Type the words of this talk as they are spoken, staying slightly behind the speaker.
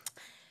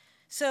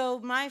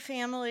So my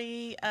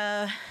family,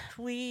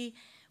 we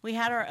we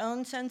had our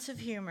own sense of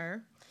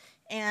humor,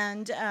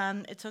 and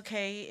it's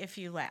okay if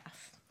you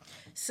laugh.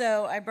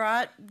 So I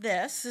brought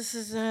this. This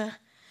is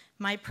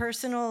my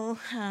personal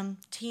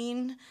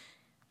keen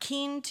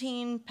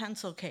teen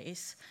pencil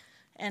case,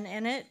 and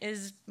in it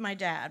is my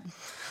dad.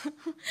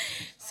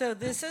 So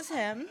this is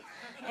him,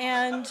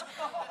 and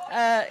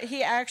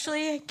he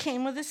actually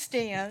came with a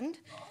stand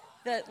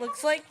that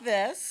looks like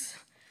this.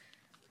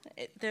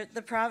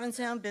 The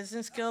Provincetown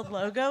Business Guild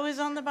logo is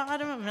on the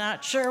bottom. I'm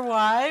not sure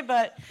why,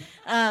 but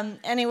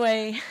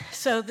anyway,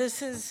 so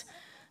this is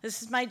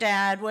my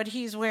dad. What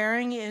he's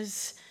wearing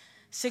is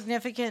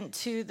significant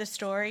to the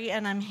story,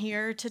 and I'm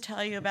here to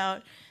tell you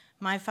about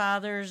my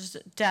father's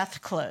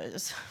death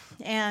clothes.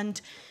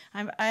 And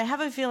I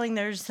have a feeling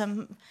there's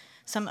some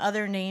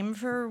other name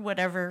for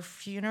whatever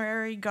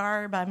funerary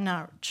garb. I'm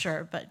not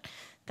sure, but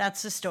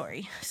that's the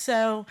story.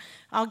 So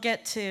I'll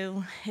get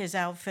to his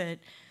outfit,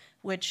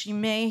 which you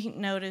may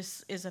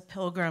notice is a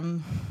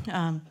pilgrim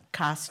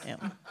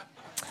costume.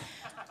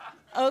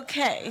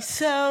 Okay,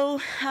 so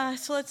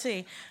let's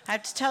see. I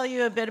have to tell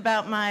you a bit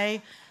about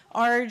my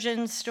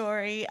origin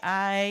story.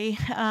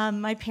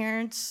 My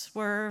parents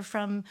were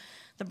from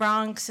the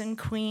Bronx and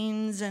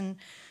Queens, and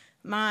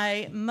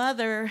my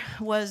mother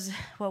was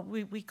what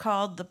we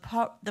called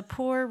the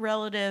poor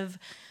relative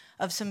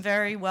of some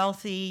very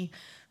wealthy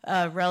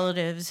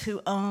relatives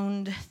who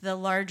owned the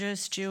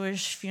largest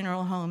Jewish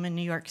funeral home in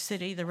New York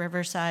City, the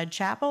Riverside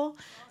Chapel.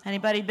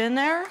 Anybody been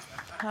there?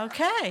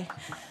 Okay.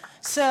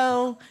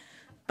 So,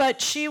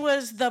 but she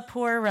was the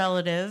poor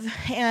relative,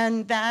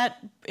 and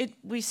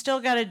we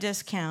still got a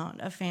discount,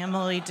 a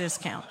family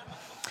discount.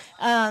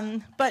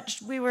 But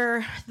we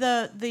were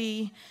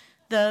the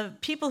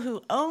people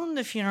who owned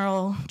the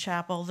funeral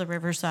chapel, the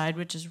Riverside,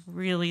 which is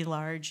really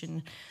large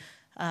and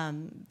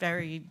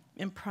very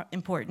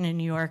important in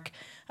New York,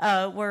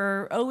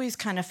 were always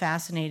kind of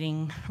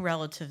fascinating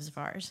relatives of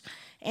ours.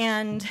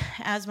 And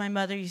as my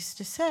mother used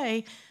to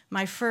say,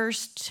 my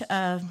first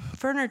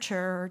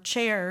furniture or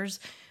chairs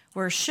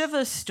were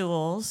Shiva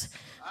stools,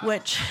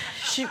 which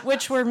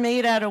were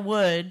made out of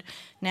wood.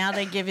 Now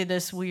they give you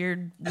this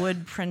weird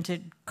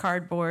wood-printed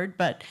cardboard,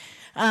 but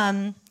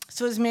so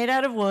it was made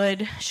out of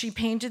wood. She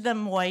painted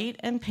them white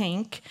and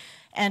pink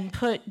and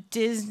put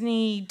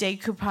Disney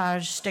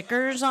decoupage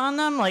stickers on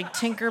them, like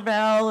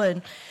Tinkerbell,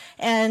 and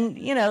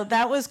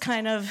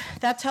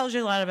that tells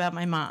you a lot about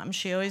my mom.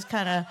 She was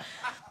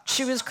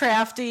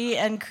crafty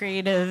and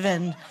creative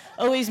and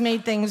always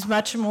made things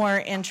much more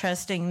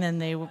interesting than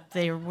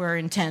they were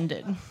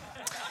intended.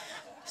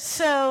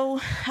 So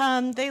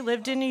they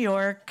lived in New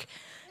York,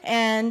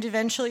 and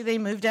eventually they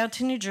moved out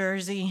to New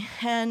Jersey,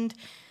 and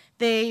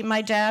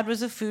my dad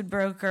was a food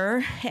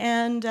broker,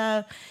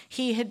 and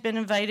he had been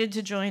invited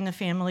to join the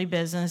family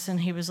business, and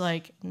he was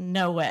like,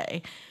 no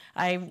way.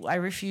 I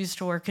refuse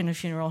to work in a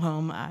funeral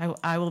home.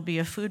 I will be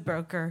a food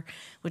broker,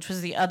 which was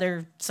the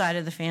other side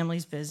of the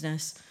family's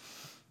business.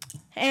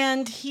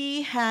 And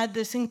he had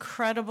this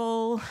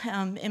incredible,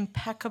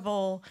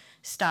 impeccable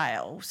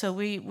style. So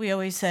we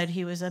always said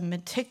he was a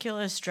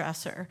meticulous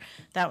dresser.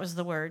 That was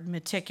the word,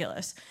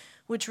 meticulous,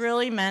 which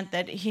really meant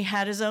that he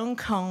had his own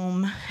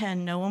comb,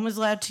 and no one was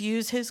allowed to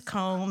use his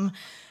comb.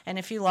 And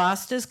if he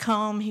lost his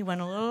comb, he went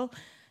a little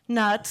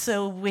nuts,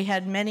 so we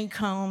had many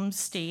combs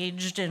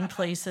staged in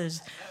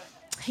places.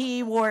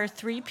 He wore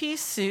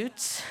three-piece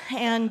suits,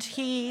 and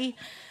he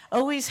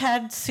always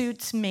had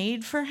suits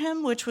made for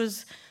him, which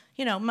was,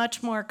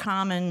 much more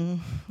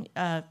common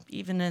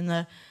even in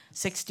the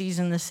 60s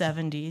and the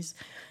 70s.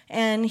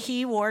 And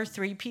he wore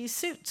three-piece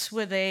suits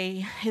with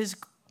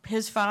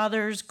his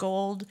father's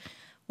gold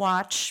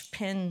watch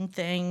pin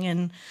thing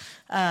and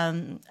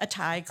a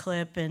tie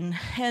clip,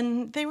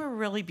 and they were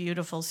really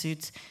beautiful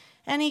suits.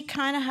 And he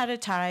kind of had a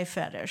tie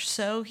fetish,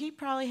 so he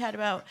probably had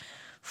about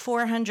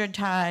 400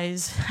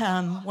 ties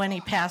when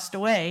he passed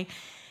away,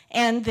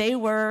 and they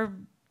were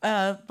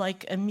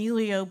like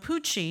Emilio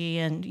Pucci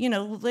and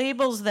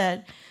labels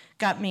that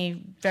got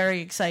me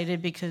very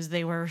excited because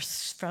they were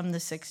from the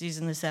 60s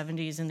and the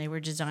 70s, and they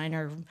were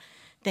designer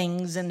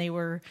things, and they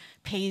were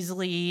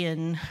paisley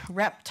and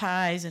rep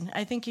ties, and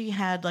I think he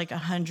had like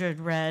 100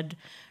 red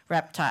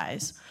rep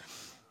ties.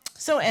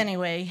 So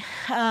anyway,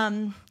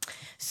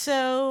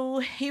 so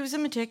he was a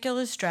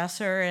meticulous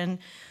dresser, and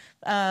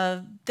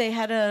they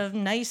had a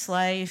nice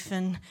life,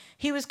 and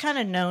he was kind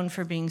of known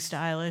for being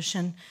stylish,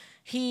 and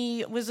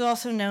he was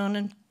also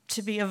known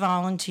to be a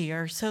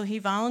volunteer. So he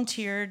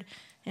volunteered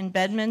in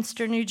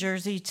Bedminster, New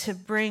Jersey, to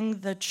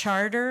bring the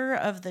charter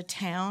of the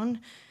town.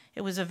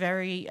 It was a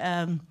very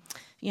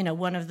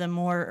one of the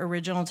more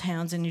original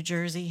towns in New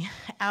Jersey,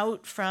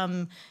 out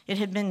from, it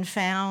had been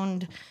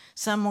found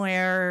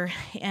somewhere,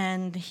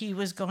 and he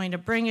was going to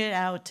bring it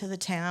out to the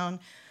town,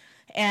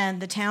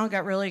 and the town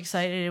got really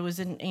excited. It was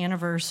an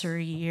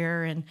anniversary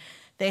year, and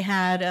they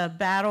had a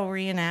battle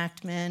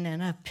reenactment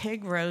and a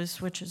pig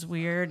roast, which is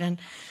weird, and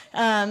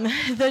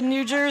the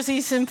New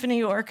Jersey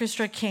Symphony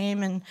Orchestra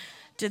came and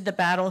did the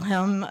Battle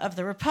Hymn of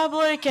the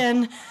Republic,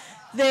 and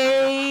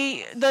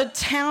The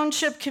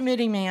township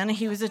committee man,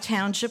 he was a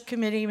township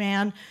committee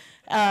man,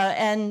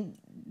 and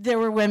there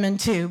were women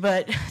too,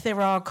 but they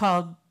were all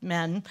called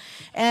men.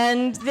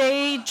 And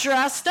they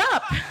dressed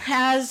up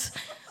as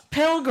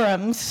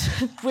pilgrims,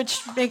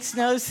 which makes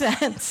no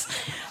sense.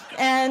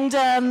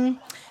 And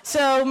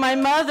so my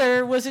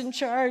mother was in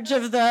charge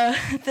of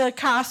the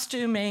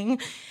costuming,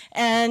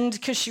 and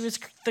because she was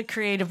the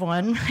creative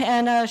one,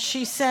 and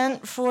she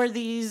sent for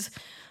these.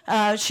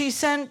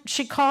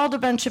 She called a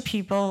bunch of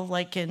people,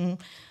 like in,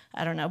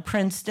 I don't know,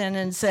 Princeton,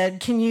 and said,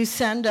 "Can you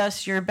send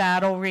us your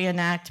battle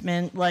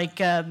reenactment, like,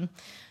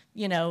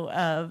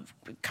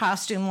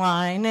 costume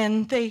line?"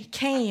 And they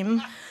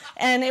came,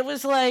 and it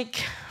was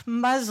like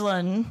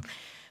muslin,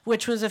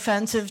 which was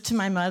offensive to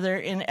my mother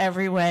in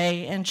every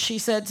way. And she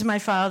said to my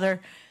father,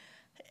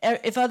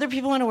 "If other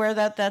people want to wear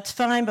that, that's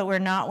fine, but we're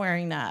not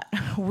wearing that.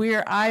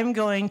 I'm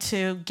going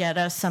to get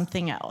us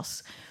something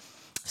else."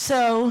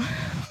 So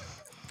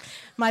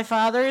my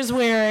father is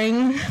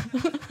wearing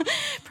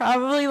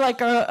probably like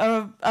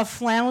a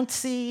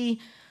flouncy,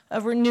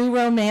 New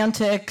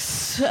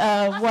Romantics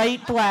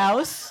white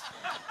blouse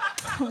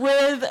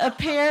with a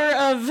pair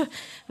of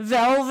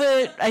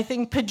velvet, I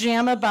think,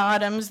 pajama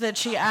bottoms that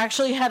she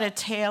actually had a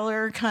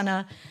tailor kind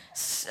of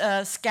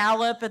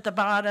scallop at the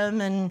bottom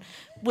and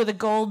with a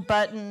gold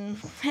button,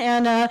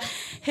 and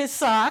his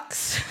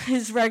socks,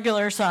 his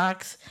regular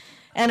socks,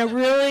 and a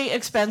really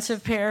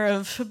expensive pair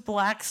of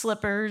black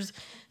slippers,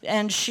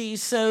 and she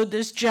sewed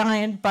this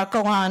giant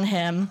buckle on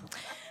him.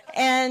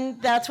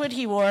 And that's what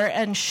he wore,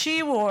 and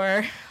she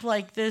wore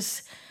like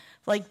this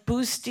like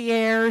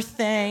bustier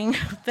thing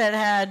that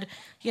had,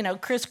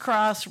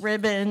 crisscross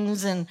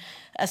ribbons and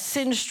a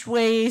cinched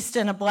waist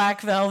and a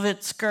black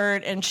velvet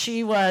skirt, and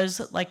she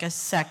was like a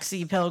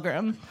sexy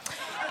pilgrim.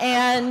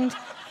 And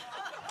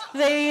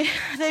they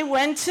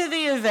went to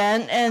the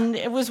event, and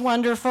it was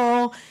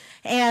wonderful.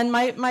 And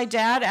my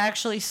dad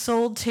actually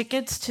sold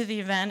tickets to the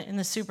event in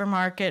the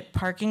supermarket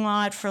parking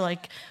lot for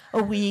like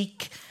a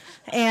week.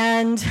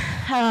 And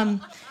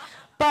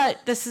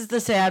but this is the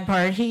sad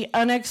part. He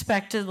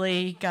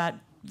unexpectedly got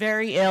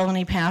very ill and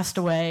he passed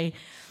away.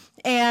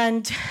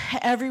 And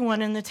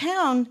everyone in the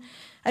town,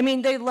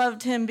 they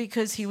loved him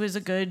because he was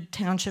a good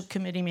township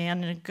committee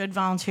man and a good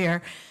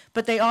volunteer.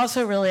 But they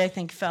also really, I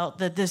think, felt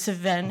that this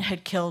event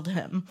had killed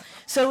him.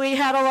 So we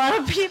had a lot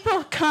of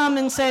people come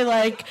and say,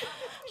 like,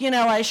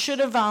 I should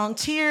have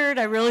volunteered.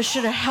 I really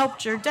should have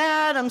helped your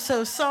dad. I'm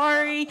so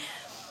sorry.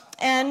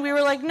 And we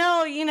were like,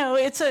 no, he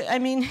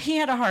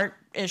had a heart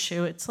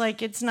issue. It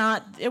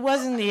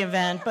wasn't the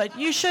event, but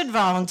you should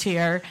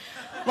volunteer,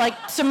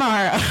 like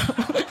tomorrow.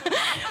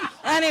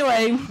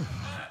 Anyway,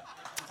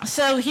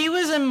 so he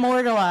was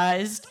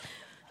immortalized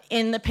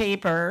in the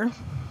paper.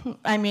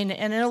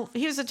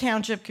 He was a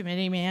township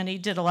committee man. He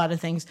did a lot of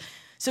things.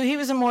 So he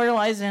was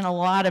immortalized in a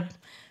lot of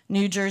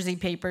New Jersey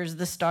papers,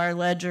 the Star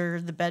Ledger,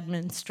 the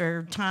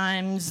Bedminster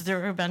Times. There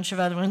were a bunch of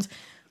other ones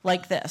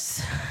like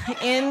this,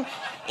 in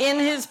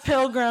his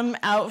pilgrim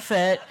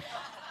outfit,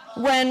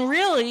 when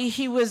really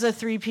he was a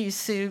three-piece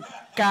suit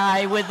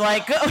guy with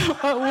like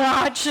a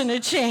watch and a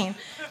chain.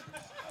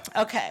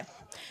 Okay,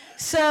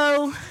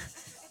 so,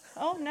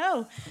 oh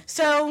no.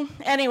 So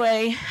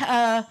anyway,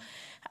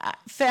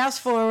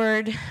 fast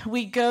forward,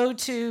 we go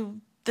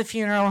to the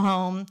funeral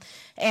home,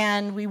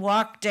 and we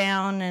walk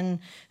down, and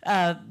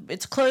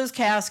it's closed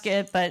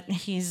casket, but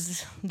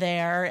he's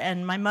there,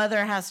 and my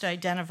mother has to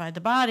identify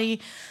the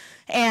body,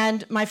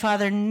 and my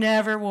father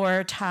never wore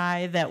a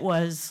tie that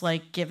was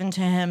like given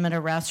to him at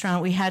a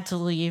restaurant. We had to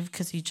leave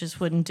because he just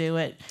wouldn't do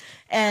it.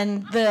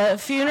 And the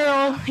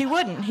funeral, he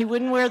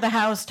wouldn't wear the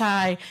house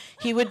tie.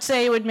 He would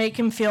say it would make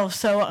him feel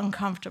so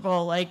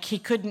uncomfortable, like he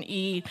couldn't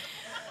eat.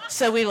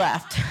 So we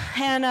left.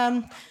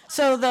 And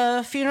so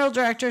the funeral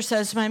director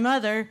says to my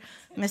mother,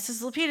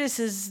 "Mrs. Lapidus,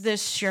 is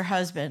this your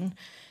husband?"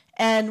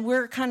 And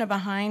we're kind of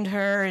behind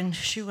her, and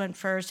she went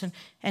first,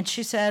 and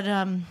she said,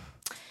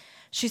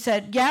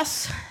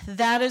 "Yes,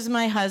 that is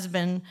my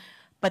husband,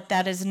 but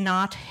that is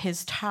not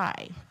his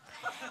tie."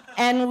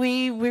 And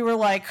we were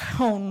like,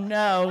 "Oh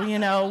no,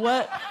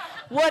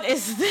 what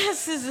is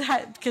this?"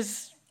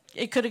 Because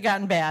it could have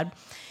gotten bad.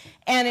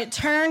 And it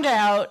turned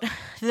out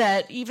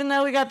that even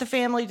though we got the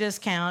family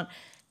discount,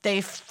 they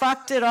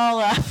fucked it all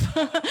up.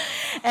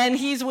 And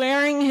he's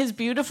wearing his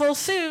beautiful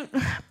suit,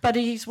 but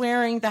he's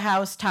wearing the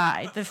house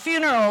tie, the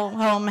funeral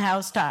home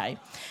house tie.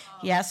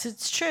 Yes,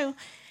 it's true.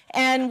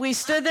 And we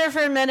stood there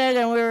for a minute,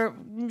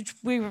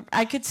 and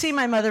I could see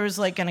my mother was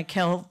like going to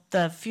kill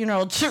the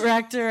funeral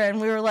director,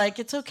 and we were like,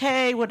 "It's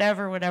okay,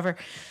 whatever."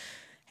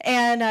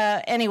 And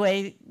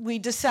anyway, we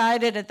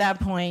decided at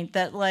that point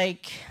that,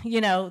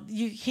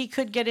 he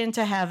could get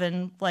into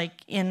heaven, like,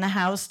 in the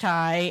house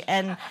tie,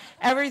 and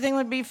everything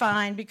would be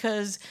fine,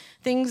 because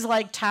things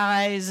like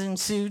ties and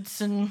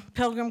suits and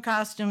pilgrim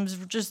costumes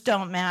just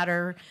don't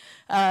matter,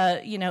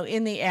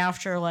 in the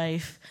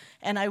afterlife.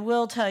 And I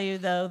will tell you,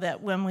 though,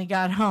 that when we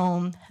got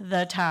home,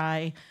 the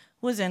tie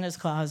was in his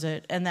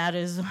closet, and that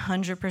is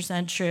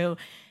 100% true,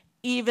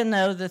 even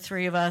though the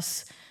three of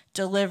us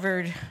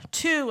delivered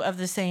two of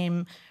the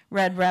same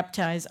red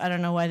reptiles. I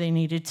don't know why they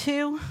needed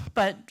two,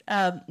 but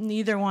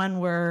neither one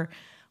were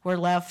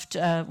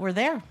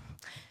there.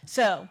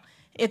 So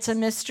it's a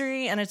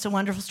mystery and it's a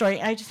wonderful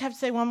story. I just have to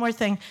say one more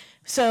thing.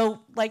 So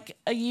like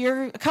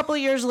a couple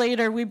of years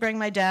later, we bring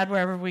my dad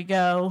wherever we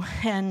go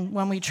and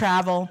when we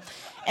travel.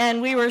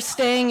 And we were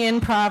staying in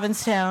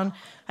Provincetown.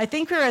 I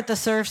think we were at the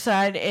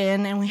Surfside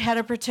Inn, and we had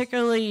a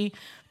particularly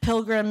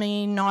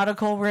pilgrimy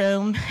nautical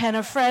room, and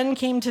a friend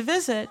came to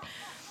visit,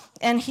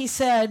 and he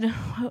said,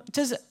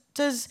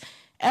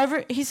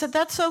 he said,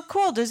 that's so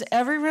cool. Does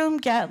every room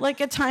get like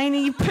a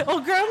tiny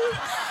pilgrim?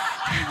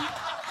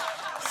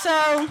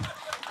 So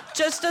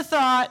just a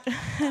thought.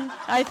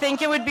 I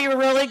think it would be a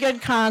really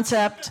good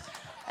concept,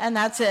 and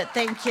that's it.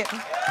 Thank you.